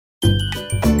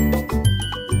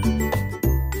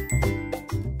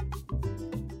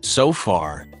So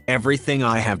far, everything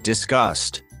I have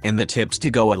discussed, and the tips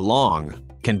to go along,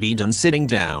 can be done sitting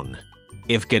down.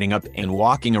 If getting up and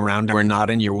walking around are not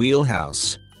in your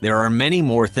wheelhouse, there are many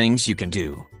more things you can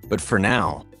do, but for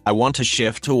now, I want to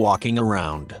shift to walking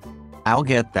around. I'll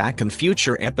get back in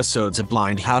future episodes of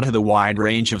Blind How to the wide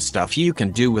range of stuff you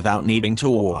can do without needing to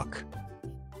walk.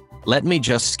 Let me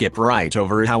just skip right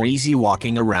over how easy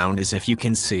walking around is if you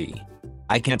can see.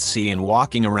 I can't see, and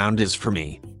walking around is for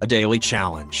me a daily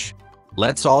challenge.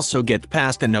 Let's also get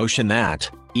past the notion that,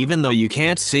 even though you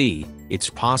can't see, it's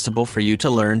possible for you to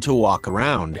learn to walk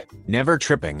around, never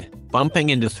tripping, bumping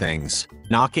into things,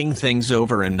 knocking things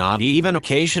over, and not even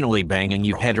occasionally banging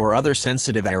your head or other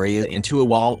sensitive area into a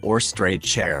wall or straight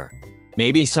chair.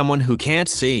 Maybe someone who can't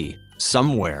see,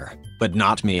 somewhere, but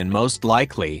not me, and most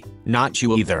likely, not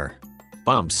you either.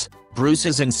 Bumps,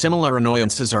 bruises, and similar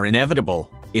annoyances are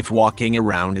inevitable if walking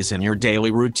around is in your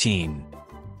daily routine.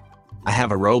 I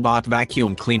have a robot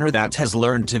vacuum cleaner that has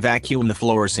learned to vacuum the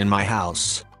floors in my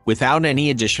house, without any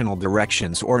additional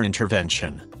directions or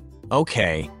intervention.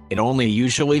 Okay, it only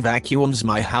usually vacuums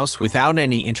my house without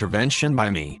any intervention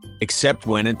by me, except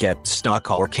when it gets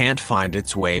stuck or can't find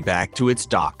its way back to its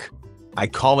dock. I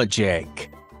call it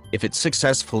Jake. If it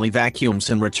successfully vacuums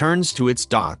and returns to its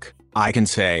dock, I can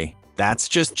say, that's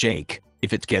just Jake.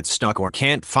 If it gets stuck or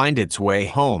can't find its way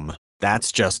home,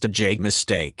 that's just a Jake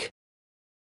mistake.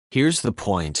 Here's the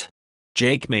point.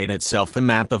 Jake made itself a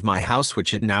map of my house,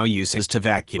 which it now uses to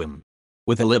vacuum.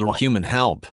 With a little human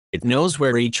help, it knows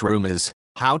where each room is,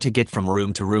 how to get from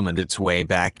room to room, and its way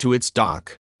back to its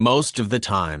dock, most of the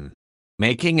time.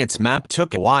 Making its map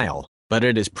took a while, but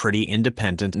it is pretty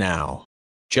independent now.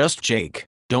 Just Jake,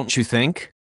 don't you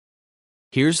think?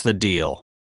 Here's the deal.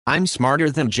 I'm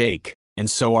smarter than Jake, and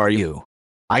so are you.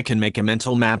 I can make a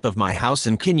mental map of my house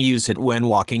and can use it when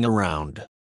walking around.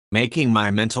 Making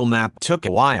my mental map took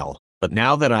a while, but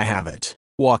now that I have it,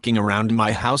 walking around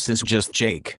my house is just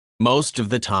Jake, most of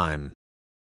the time.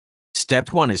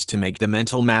 Step 1 is to make the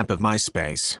mental map of my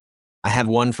space. I have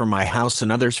one for my house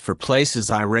and others for places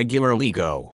I regularly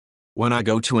go. When I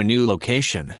go to a new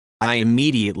location, I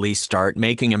immediately start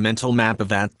making a mental map of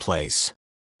that place.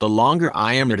 The longer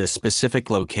I am at a specific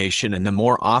location and the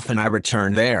more often I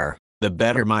return there, the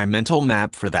better my mental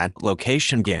map for that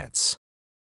location gets.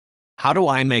 How do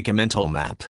I make a mental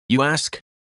map, you ask?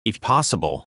 If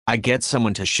possible, I get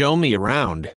someone to show me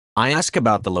around. I ask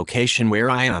about the location where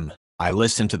I am. I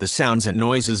listen to the sounds and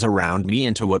noises around me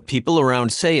and to what people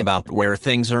around say about where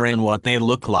things are and what they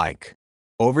look like.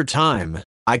 Over time,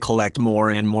 I collect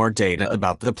more and more data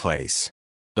about the place.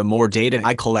 The more data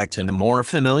I collect and the more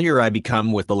familiar I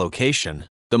become with the location,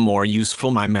 the more useful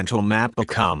my mental map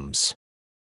becomes.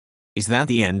 Is that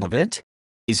the end of it?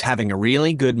 Is having a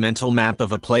really good mental map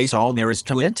of a place all there is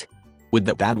to it? Would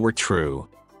that were true,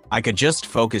 I could just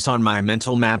focus on my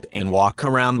mental map and walk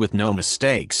around with no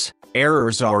mistakes,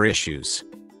 errors, or issues.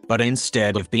 But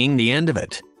instead of being the end of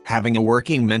it, having a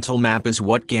working mental map is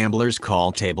what gamblers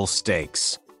call table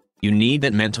stakes. You need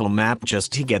that mental map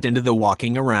just to get into the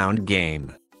walking around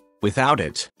game. Without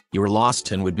it, you're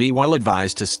lost and would be well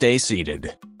advised to stay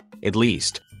seated. At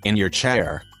least, in your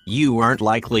chair. You aren't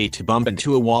likely to bump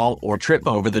into a wall or trip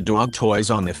over the dog toys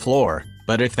on the floor,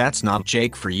 but if that's not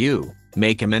Jake for you,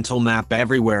 make a mental map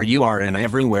everywhere you are and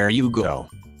everywhere you go.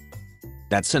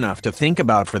 That's enough to think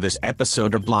about for this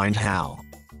episode of Blind How.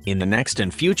 In the next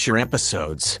and future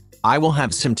episodes, I will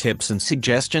have some tips and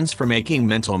suggestions for making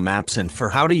mental maps and for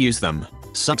how to use them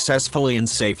successfully and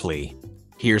safely.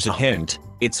 Here's a hint,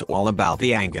 it's all about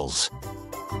the angles.